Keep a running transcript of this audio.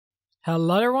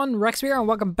Hello everyone, Raxby here and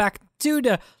welcome back to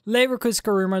the Leverkusen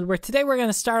Career Mode, where today we're going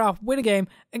to start off with a game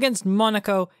against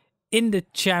Monaco in the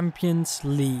Champions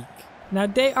League. Now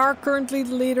they are currently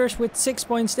the leaders with 6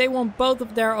 points. They won both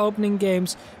of their opening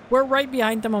games. We're right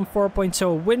behind them on 4 points, so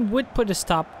a win would put us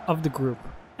top of the group.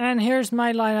 And here's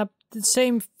my lineup, the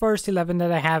same first 11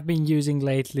 that I have been using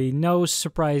lately. No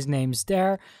surprise names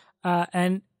there.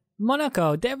 And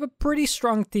Monaco, they have a pretty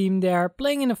strong team there,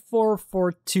 playing in a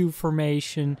 4-4-2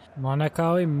 formation.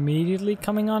 Monaco immediately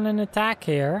coming on an attack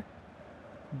here.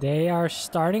 They are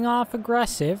starting off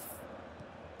aggressive,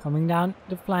 coming down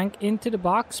the flank into the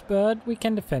box, but we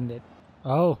can defend it.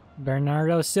 Oh,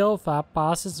 Bernardo Silva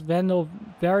passes Vendel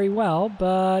very well,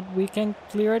 but we can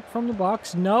clear it from the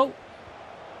box. No.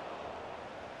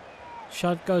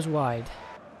 Shot goes wide.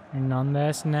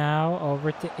 Hernandez now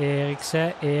over to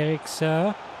Eriksen.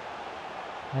 Eriksen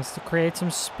has to create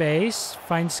some space.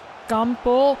 Finds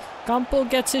Kampel. Kampel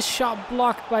gets his shot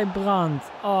blocked by Brandt.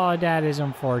 Oh, that is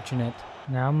unfortunate.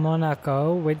 Now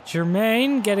Monaco with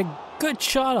Germain. Get a good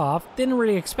shot off. Didn't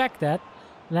really expect that.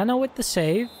 Leno with the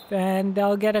save. And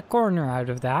they'll get a corner out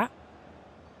of that.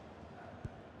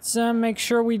 Let's make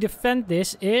sure we defend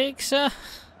this. Eriksen.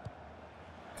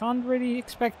 Can't really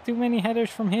expect too many headers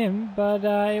from him. But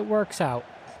it works out.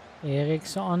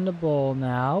 Eriksen on the ball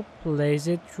now. Plays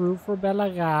it through for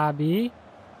Bellarabi.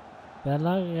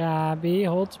 Bellarabi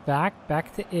holds back.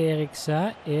 Back to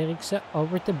Eriksen. Eriksen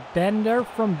over to Bender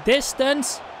from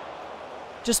distance.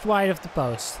 Just wide of the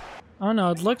post. Oh no,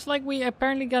 it looks like we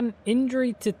apparently got an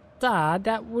injury to Ta.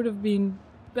 That would have been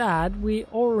bad. We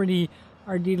already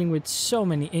are dealing with so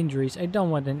many injuries. I don't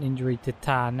want an injury to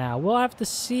Ta now. We'll have to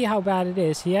see how bad it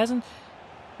is. He hasn't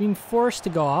been forced to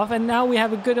go off, and now we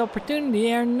have a good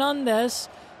opportunity. Hernandez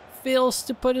fails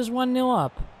to put us 1-0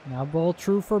 up. Now ball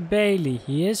through for Bailey.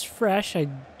 He is fresh. I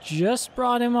just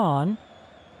brought him on,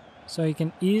 so he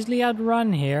can easily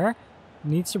outrun here.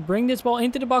 Needs to bring this ball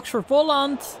into the box for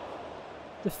Volland.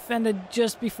 Defended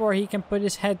just before he can put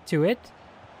his head to it.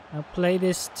 Now play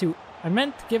this to... I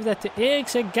meant to give that to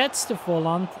Eriksen. Gets to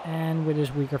Volland, and with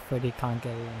his weaker foot he can't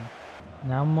get it in.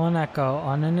 Now Monaco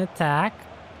on an attack.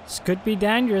 This could be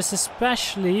dangerous,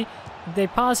 especially if they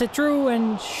pass it through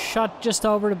and shot just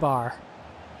over the bar.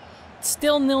 It's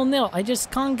still 0-0. I just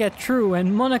can't get through,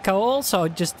 and Monaco also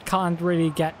just can't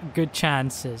really get good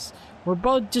chances. We're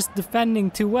both just defending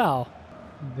too well.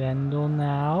 Vendel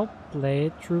now. Play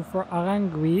it through for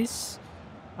Aranguiz.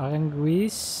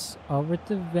 Aranguiz over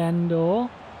to Vendel.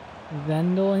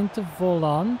 Vendel into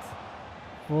Volland.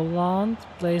 Volland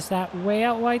plays that way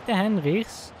out wide to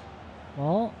Henrichs.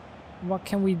 Well, what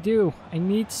can we do? I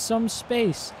need some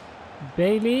space.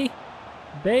 Bailey.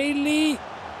 Bailey.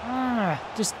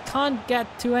 Just can't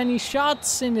get to any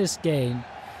shots in this game.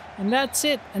 And that's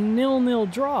it. A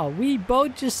 0-0 draw. We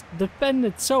both just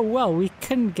defended so well. We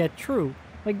couldn't get through.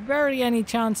 Like, barely any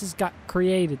chances got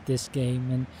created this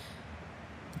game. And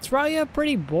it's probably a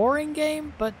pretty boring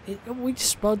game, but we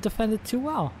just both defended too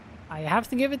well. I have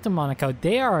to give it to Monaco.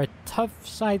 They are a tough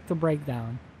side to break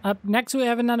down. Up next we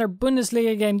have another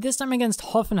Bundesliga game, this time against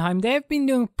Hoffenheim. They have been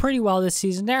doing pretty well this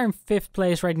season. They're in 5th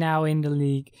place right now in the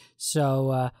league.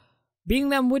 So beating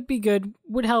them would be good,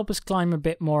 would help us climb a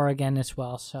bit more again as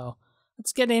well. So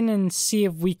let's get in and see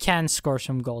if we can score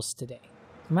some goals today.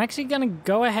 I'm actually going to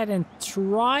go ahead and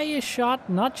try a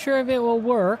shot. Not sure if it will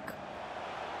work.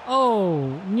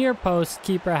 Oh, near post,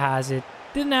 keeper has it.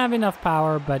 Didn't have enough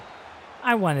power, but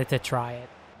I wanted to try it.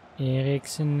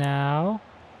 Eriksen now.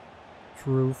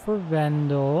 Through for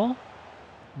Vendel.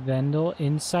 Vendel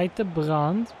inside the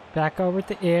Brandt. Back over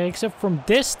to Eriksen from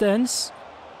distance.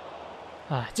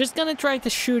 Just gonna try to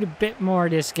shoot a bit more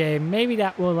this game. Maybe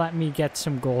that will let me get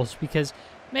some goals, because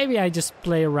maybe I just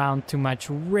play around too much,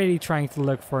 really trying to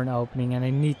look for an opening, and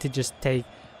I need to just take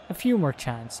a few more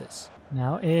chances.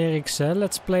 Now Eriksen,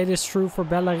 let's play this through for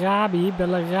Bellarabi.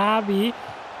 Bellarabi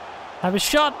have a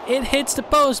shot. It hits the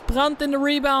post. Brandt in the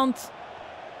rebound.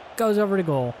 Goes over the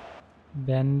goal.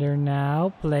 Bender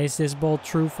now plays this ball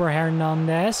through for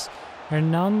Hernandez.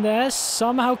 Hernandez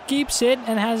somehow keeps it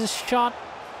and has a shot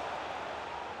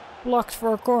blocked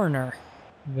for a corner.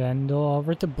 Vendel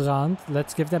over to Brandt.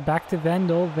 Let's give that back to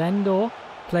Vendel. Vendel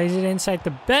plays it inside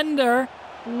the Bender.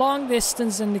 Long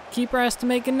distance, and the keeper has to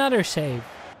make another save.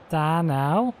 Ta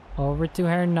now over to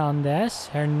Hernandez.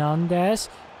 Hernandez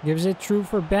gives it through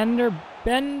for Bender.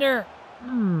 Bender.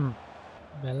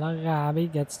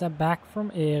 Bellarabi gets that back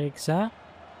from Eriksen.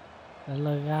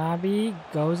 Bellarabi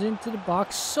goes into the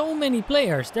box. So many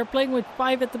players. They're playing with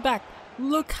 5 at the back.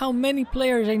 Look how many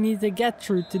players I need to get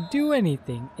through to do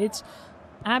anything. It's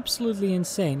absolutely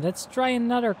insane. Let's try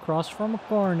another cross from a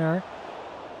corner.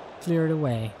 Cleared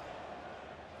away.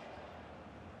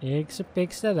 Eriksen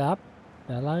picks that up.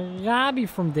 Raxby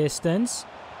from distance.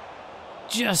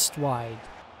 Just wide.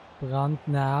 Brandt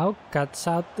now cuts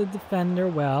out the defender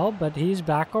well, but he's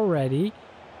back already.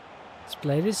 Let's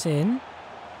play this in.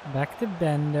 Back to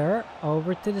Bender.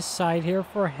 Over to the side here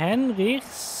for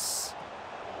Henrichs.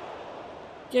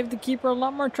 Gave the keeper a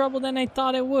lot more trouble than I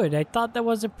thought it would. I thought that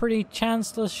was a pretty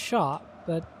chanceless shot,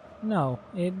 but no,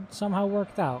 it somehow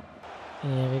worked out.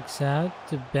 Eriksen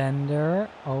to Bender.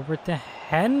 Over to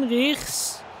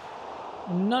Henrichs.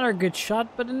 Another good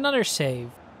shot, but another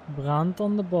save. Brandt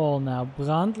on the ball now.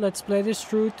 Brandt, let's play this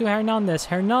through to Hernandez.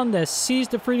 Hernandez sees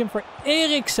the freedom for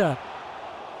Eriksen.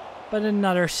 But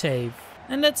another save.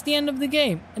 And that's the end of the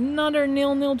game. Another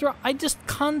 0-0 draw. I just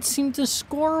can't seem to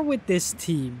score with this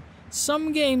team.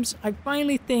 Some games I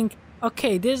finally think,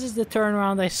 okay, this is the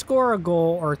turnaround. I score a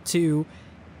goal or two.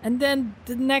 And then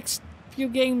the next few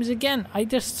games again, I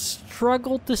just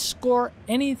struggle to score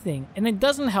anything. And it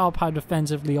doesn't help how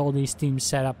defensively all these teams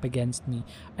set up against me.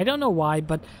 I don't know why,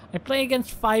 but I play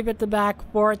against 5 at the back,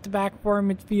 4 at the back, 4 in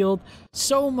midfield.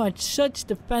 Such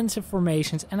defensive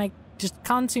formations, and I just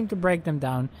can't seem to break them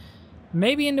down.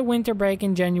 Maybe in the winter break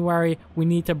in January, we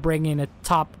need to bring in a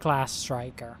top-class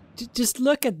striker. Just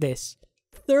look at this.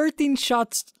 13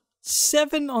 shots,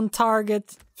 7 on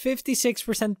target,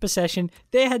 56% possession.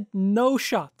 They had no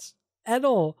shots at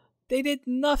all. They did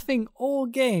nothing all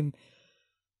game.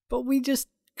 But we just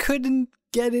couldn't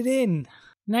get it in.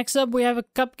 Next up, we have a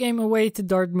cup game away to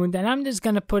Dortmund, and I'm just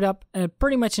going to put up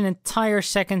pretty much an entire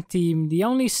second team. The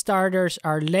only starters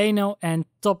are Leno and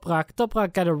Toprak.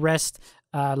 Toprak got a rest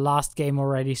last game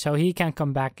already, so he can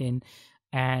come back in.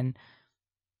 And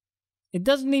it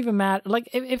doesn't even matter. Like,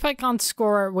 if I can't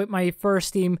score with my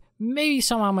first team, maybe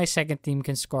somehow my second team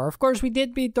can score. Of course, we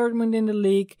did beat Dortmund in the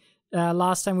league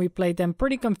last time we played them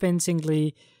pretty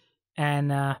convincingly.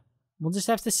 And we'll just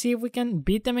have to see if we can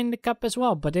beat them in the cup as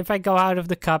well. But if I go out of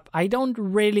the cup, I don't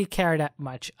really care that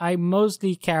much. I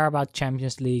mostly care about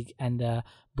Champions League and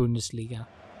Bundesliga.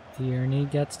 Tierney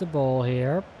gets the ball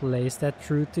here. Plays that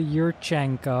through to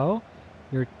Yurchenko.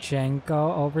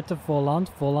 Yurchenko over to Volland.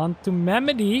 Volland to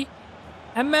Mehmedi.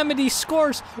 And Mehmedi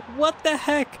scores. What the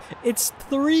heck? It's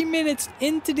 3 minutes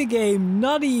into the game.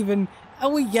 Not even.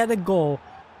 And we get a goal.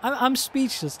 I'm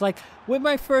speechless. Like, with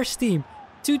my first team,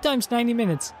 2 times 90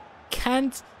 minutes.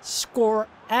 Can't score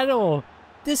at all.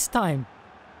 This time,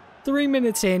 3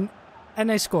 minutes in, and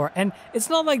I score. And it's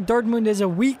not like Dortmund is a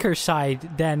weaker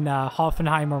side than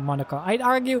Hoffenheim or Monaco. I'd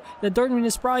argue that Dortmund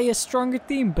is probably a stronger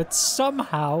team, but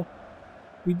somehow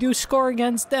we do score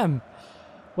against them.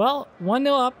 Well,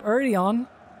 1-0 up early on.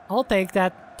 I'll take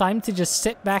that. Time to just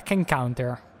sit back and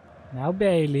counter. Now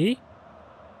Bailey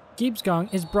keeps going,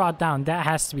 is brought down. That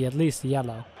has to be at least a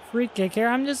yellow. Free kick here.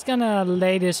 I'm just gonna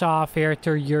lay this off here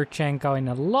to Yurchenko in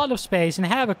a lot of space and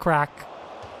have a crack.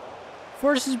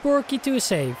 Forces Borky to a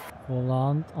save.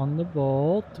 Volland on the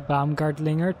ball. To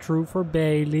Baumgartlinger. Through for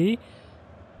Bailey.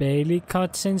 Bailey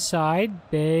cuts inside.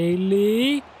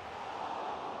 Bailey.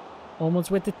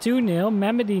 Almost with the 2-0.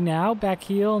 Mehmedi now. Back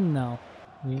heel. No.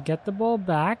 We get the ball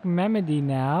back. Mehmedi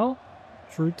now.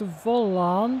 Through to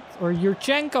Volland. Or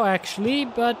Yurchenko actually.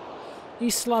 But he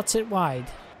slots it wide.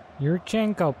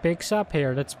 Yurchenko picks up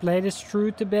here. Let's play this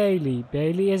through to Bailey.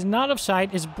 Bailey is not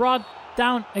offside. Is brought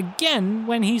down again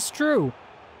when he's through.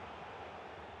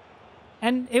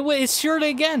 And it's Schürrle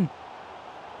again.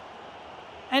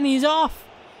 And he's off.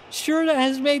 Schürrle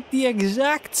has made the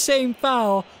exact same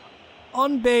foul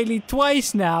on Bailey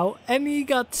twice now. And he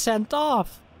got sent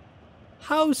off.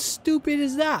 How stupid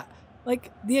is that?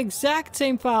 Like, the exact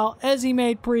same foul as he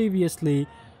made previously.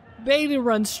 Bailey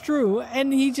runs through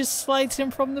and he just slides him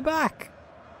from the back.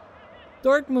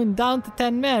 Dortmund down to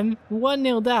 10 men,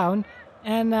 1-0 down.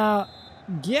 And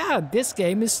yeah, this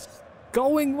game is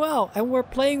going well. And we're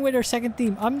playing with our second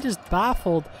team. I'm just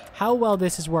baffled how well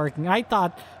this is working. I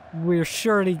thought we're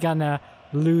surely gonna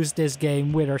lose this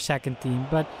game with our second team.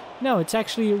 But no, it's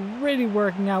actually really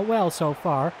working out well so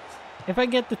far. If I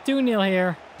get the 2-0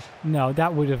 here, no,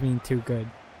 that would have been too good.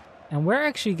 And we're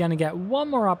actually going to get one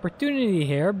more opportunity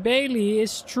here. Bailey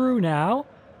is through now.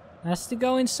 Has to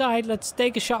go inside. Let's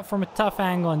take a shot from a tough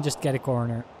angle and just get a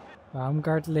corner.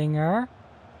 Baumgartlinger.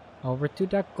 Over to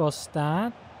Da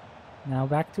Costa. Now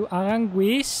back to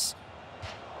Aranguiz.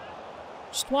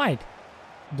 Just wide.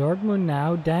 Dortmund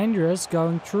now dangerous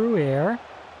going through here.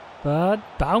 But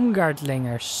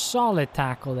Baumgartlinger. Solid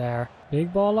tackle there.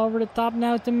 Big ball over the top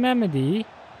now to Mehmedi.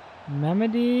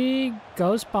 Mehmedi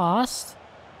goes past.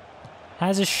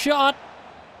 Has a shot.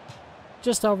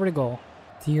 Just over the goal.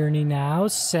 Tierney now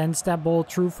sends that ball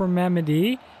through for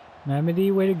Mehmedi.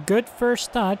 Mehmedi with a good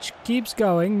first touch. Keeps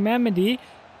going. Mehmedi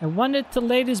I wanted to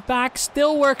lay this back,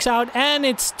 still works out, and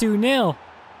it's 2-0.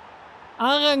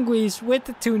 Aranguiz with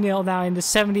the 2-0 now in the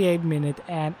 78th minute,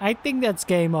 and I think that's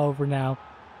game over now.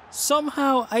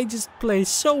 Somehow I just play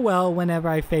so well whenever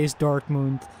I face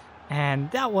Dortmund,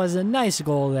 and that was a nice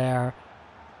goal there.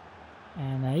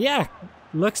 And yeah,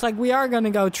 looks like we are going to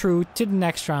go through to the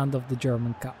next round of the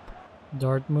German Cup.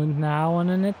 Dortmund now on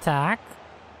an attack,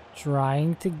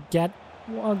 trying to get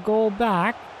a goal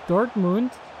back.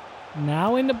 Dortmund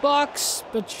now in the box,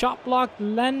 but shot blocked.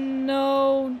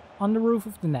 Leno on the roof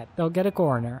of the net. They'll get a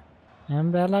corner.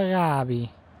 And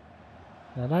Bellarabi.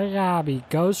 Bellarabi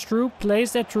goes through,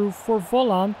 plays that through for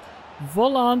Volland.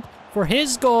 Volland for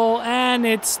his goal, and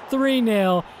it's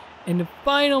 3-0 in the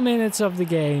final minutes of the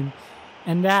game.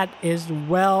 And that is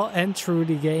well and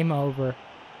truly game over.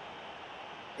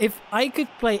 If I could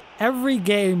play every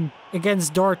game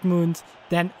against Dortmund,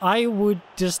 then I would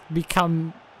just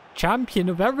become champion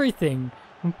of everything.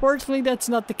 Unfortunately, that's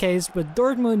not the case, but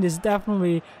Dortmund is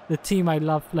definitely the team I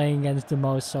love playing against the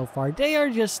most so far. They are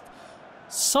just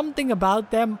something about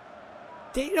them.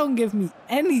 They don't give me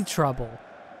any trouble.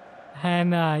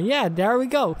 And yeah, there we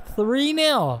go.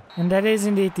 3-0. And that is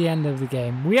indeed the end of the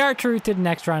game. We are through to the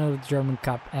next round of the German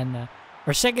Cup. And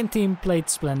our second team played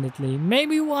splendidly.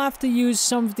 Maybe we'll have to use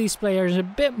some of these players a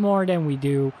bit more than we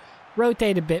do.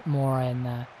 Rotate a bit more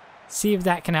and see if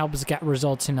that can help us get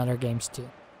results in other games too.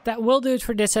 That will do it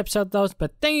for this episode though,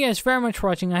 but thank you guys very much for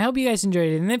watching. I hope you guys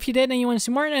enjoyed it, and if you did and you want to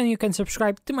see more, then you can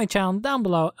subscribe to my channel down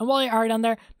below, and while you are down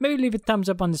there, maybe leave a thumbs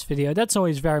up on this video. That's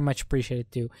always very much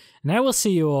appreciated too, and I will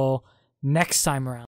see you all next time around.